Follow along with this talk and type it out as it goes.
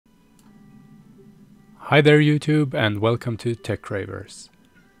Hi there YouTube and welcome to Techcravers.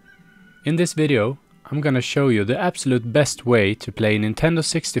 In this video I'm gonna show you the absolute best way to play Nintendo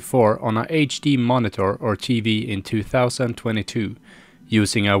 64 on a HD monitor or TV in 2022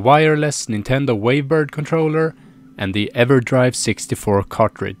 using a wireless Nintendo WaveBird controller and the Everdrive-64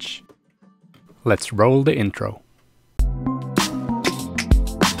 Cartridge. Let's roll the intro.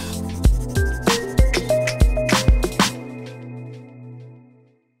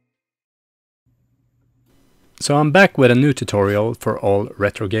 So I'm back with a new tutorial for all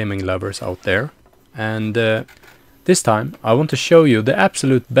retro gaming lovers out there, and this time I want to show you the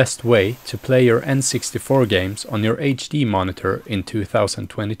absolute best way to play your N64 games on your HD monitor in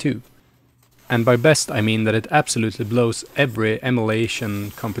 2022. And by best I mean that it absolutely blows every emulation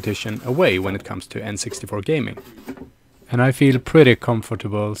competition away when it comes to N64 gaming. And I feel pretty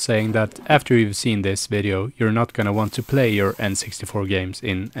comfortable saying that after you've seen this video you're not gonna want to play your N64 games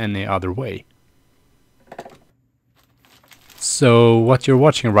in any other way. So what you're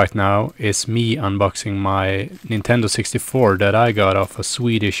watching right now is me unboxing my Nintendo 64 that I got off a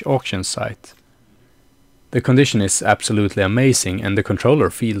Swedish auction site. The condition is absolutely amazing and the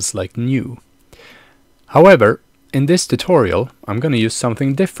controller feels like new. However, in this tutorial I'm gonna use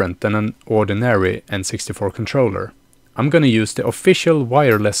something different than an ordinary N64 controller. I'm gonna use the official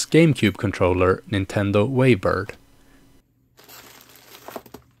Wireless Gamecube controller Nintendo WaveBird.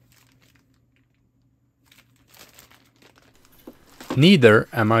 Neither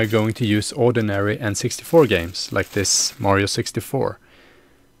am I going to use ordinary N64 games like this Mario 64,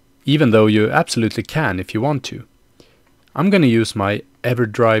 even though you absolutely can if you want to. I'm gonna use my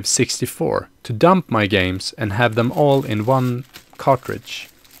Everdrive-64 to dump my games and have them all in one cartridge.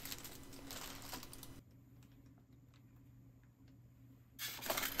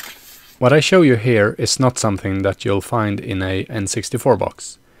 What I show you here is not something that you'll find in a N64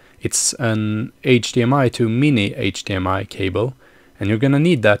 box. It's an HDMI to mini HDMI cable, and you're gonna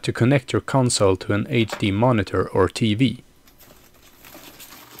need that to connect your console to an HD monitor or TV.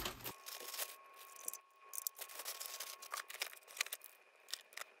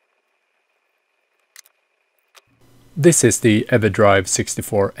 This is the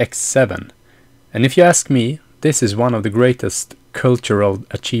Everdrive-64 X7, and if you ask me, this is one of the greatest cultural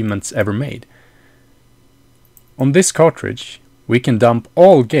achievements ever made. On this cartridge, we can dump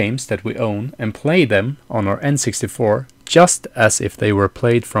all games that we own and play them on our N64 just as if they were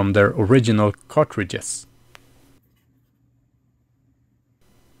played from their original cartridges.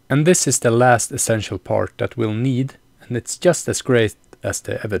 And this is the last essential part that we'll need, and it's just as great as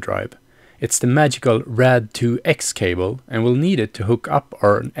the Everdrive. It's the magical RAD2X cable, and we'll need it to hook up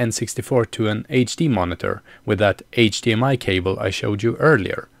our N64 to an HD monitor with that HDMI cable I showed you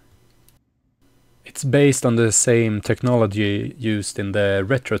earlier. It's based on the same technology used in the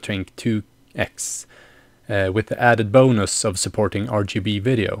RAD2X, with the added bonus of supporting RGB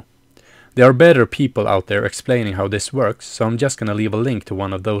video. There are better people out there explaining how this works, so I'm just gonna leave a link to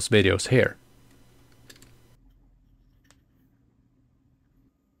one of those videos here.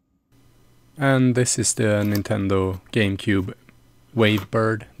 And this is the Nintendo GameCube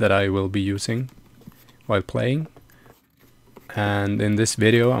WaveBird that I will be using while playing. And in this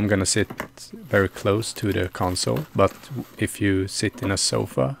video I'm gonna sit very close to the console, but if you sit in a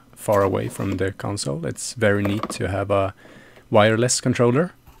sofa far away from the console, it's very neat to have a wireless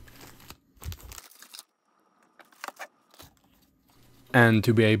controller. And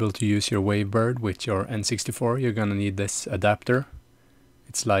to be able to use your WaveBird with your N64, you're gonna need this adapter.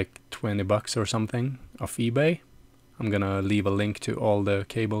 It's like 20 bucks or something off eBay. I'm gonna leave a link to all the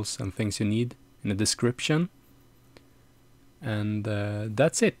cables and things you need in the description. And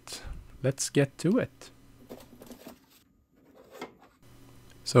that's it. Let's get to it.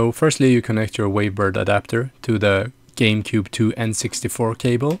 So firstly you connect your WaveBird adapter to the GameCube to N64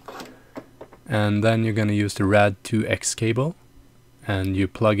 cable, and then you're gonna use the RAD2X cable and you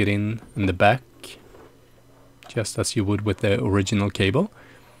plug it in the back just as you would with the original cable,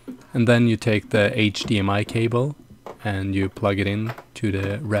 and then you take the HDMI cable and you plug it in to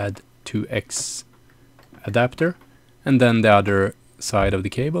the RAD2X adapter, and then the other side of the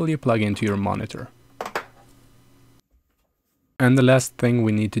cable you plug into your monitor. And the last thing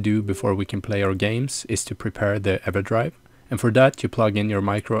we need to do before we can play our games is to prepare the Everdrive, and for that you plug in your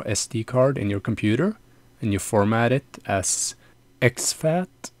micro SD card in your computer and you format it as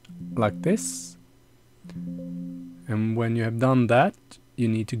exFAT like this. And when you have done that, you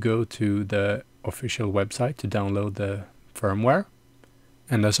need to go to the official website to download the firmware.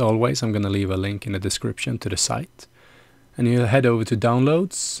 And as always, I'm gonna leave a link in the description to the site. And you head over to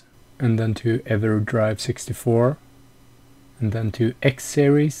downloads and then to Everdrive-64 and then to X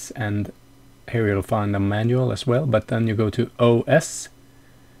series and Here you'll find a manual as well, but then you go to OS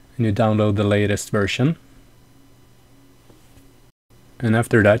and you download the latest version. And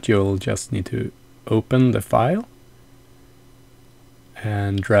after that you'll just need to open the file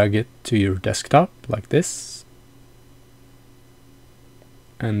and drag it to your desktop like this.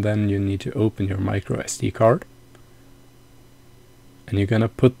 And then you need to open your micro SD card. And you're gonna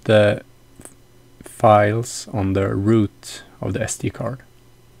put the files on the root of the SD card.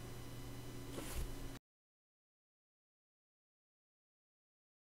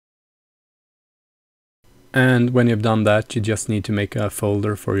 And when you've done that, you just need to make a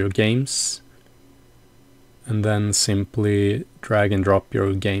folder for your games. And then simply drag and drop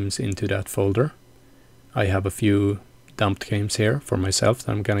your games into that folder. I have a few dumped games here for myself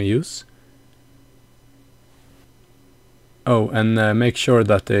that I'm gonna use. Oh, and make sure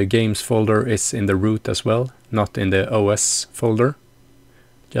that the games folder is in the root as well, not in the OS folder,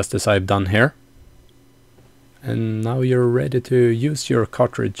 just as I've done here. And now you're ready to use your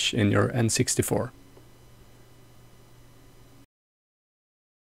cartridge in your N64.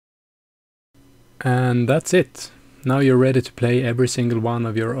 And that's it. Now you're ready to play every single one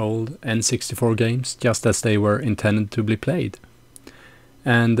of your old N64 games just as they were intended to be played.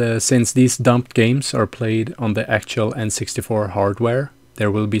 And since these dumped games are played on the actual N64 hardware, there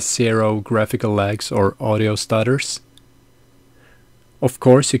will be zero graphical lags or audio stutters. Of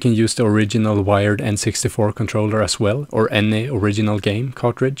course, you can use the original wired N64 controller as well, or any original game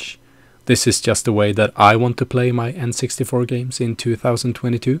cartridge. This is just the way that I want to play my N64 games in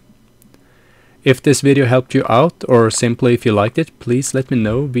 2022. If this video helped you out, or simply if you liked it, please let me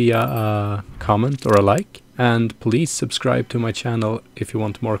know via a comment or a like. And please subscribe to my channel if you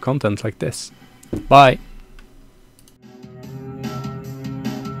want more content like this. Bye!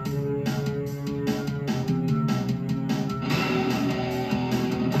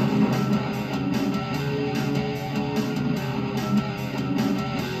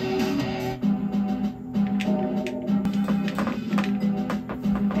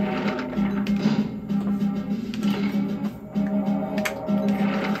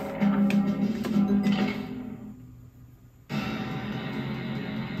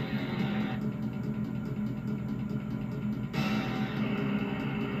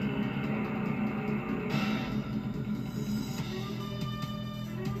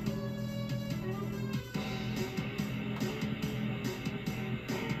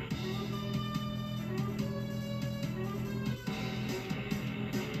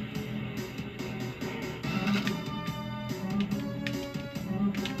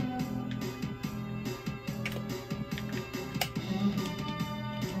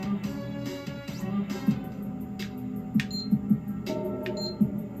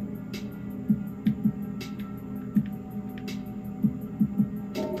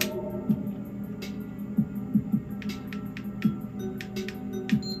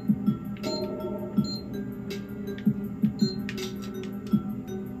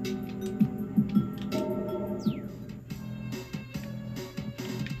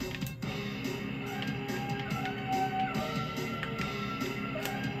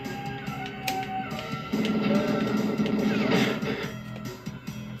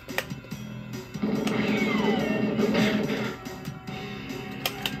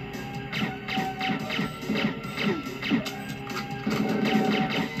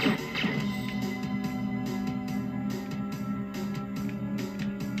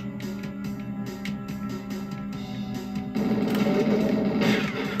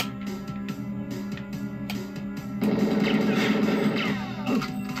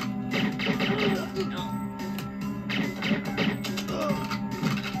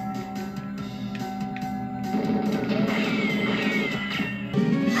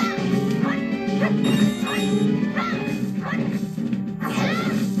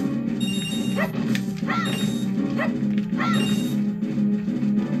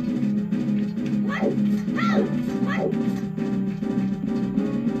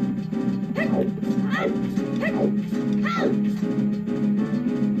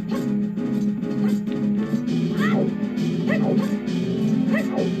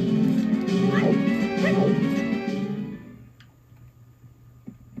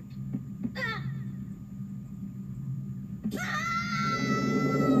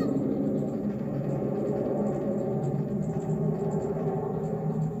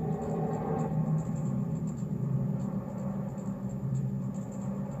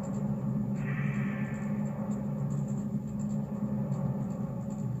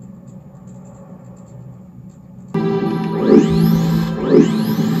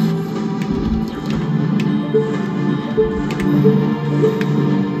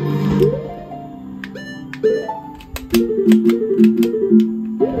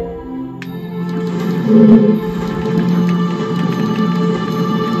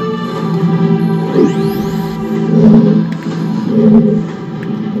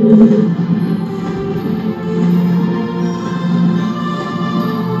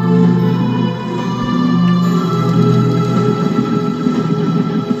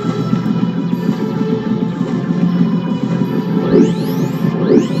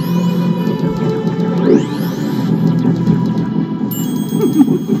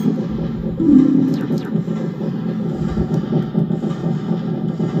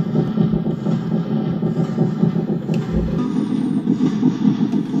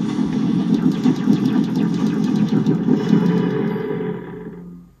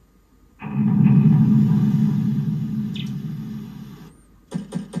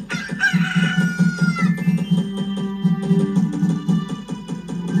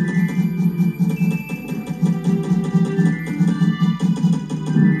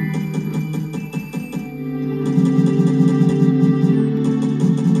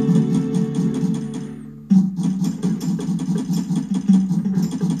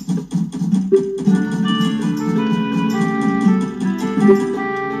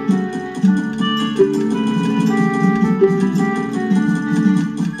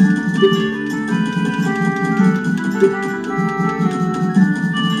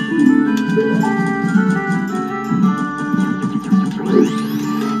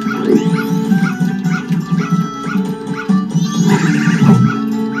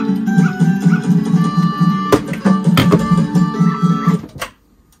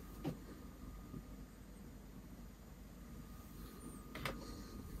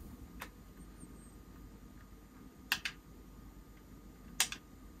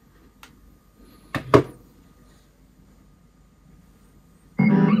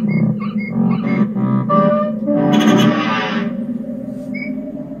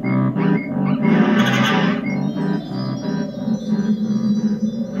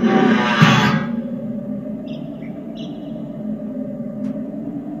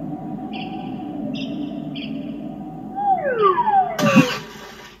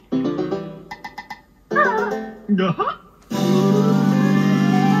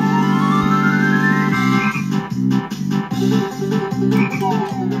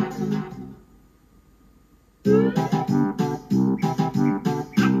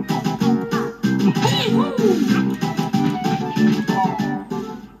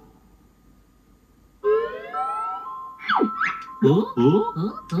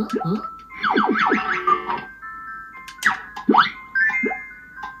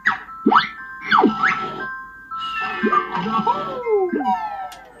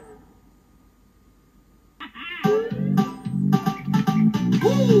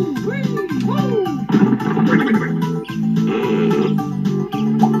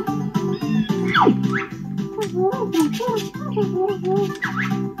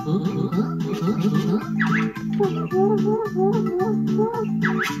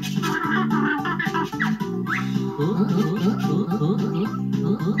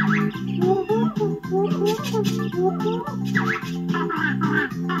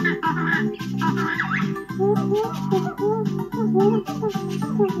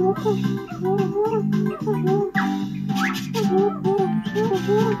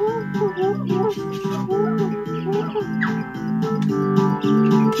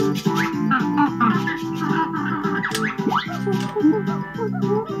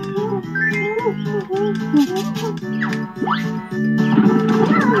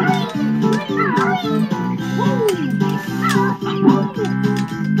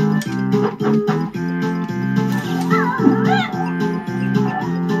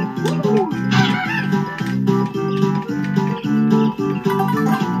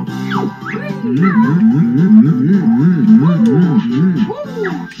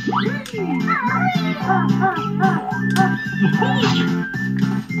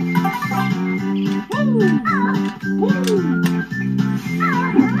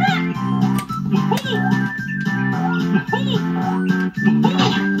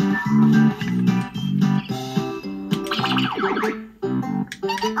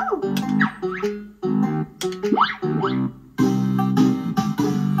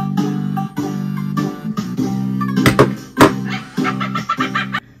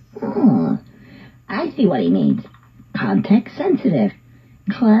 What he means. Context sensitive.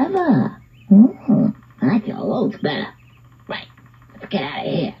 Clever. I feel loads better. Right, let's get out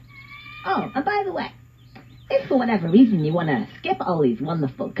of here. Oh, and by the way, if for whatever reason you want to skip all these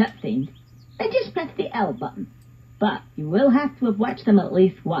wonderful cutscenes, then just press the L button. But you will have to have watched them at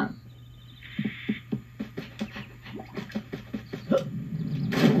least once.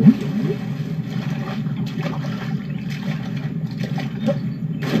 Oh,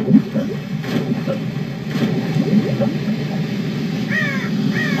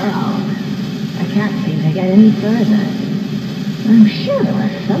 I can't seem to get any further. I'm sure there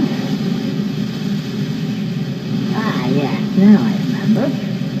was something. Ah, yes, now I remember.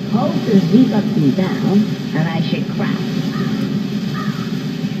 Hold the Z button down, and I should crouch.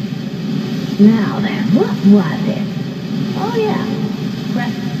 Now then, what was it? Oh yeah,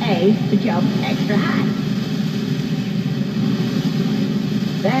 press A to jump extra high.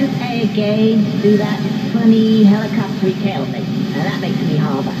 Then A again to do that funny helicopter tail thing, and that makes me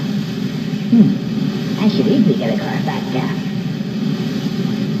hover. I should easily get across that gap.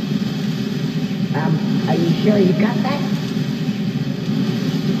 Are you sure you got that?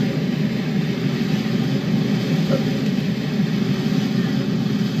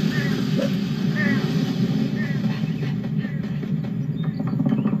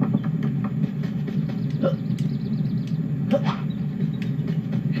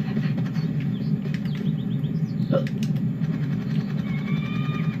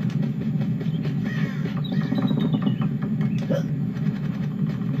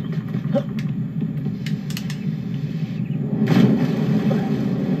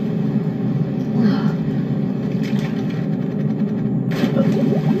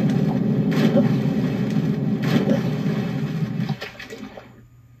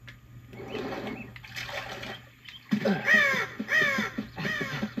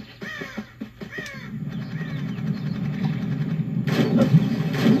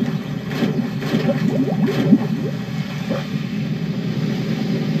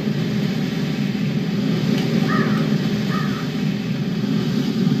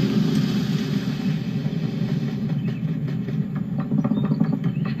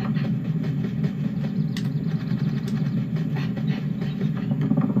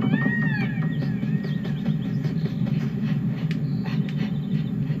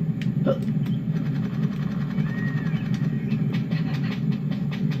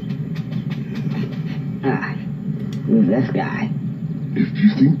 Who's this guy? If you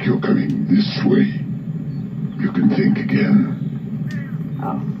think you're coming this way, you can think again.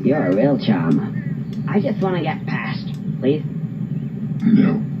 Oh, you're a real charmer. I just want to get past, please.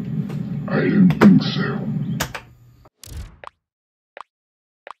 No.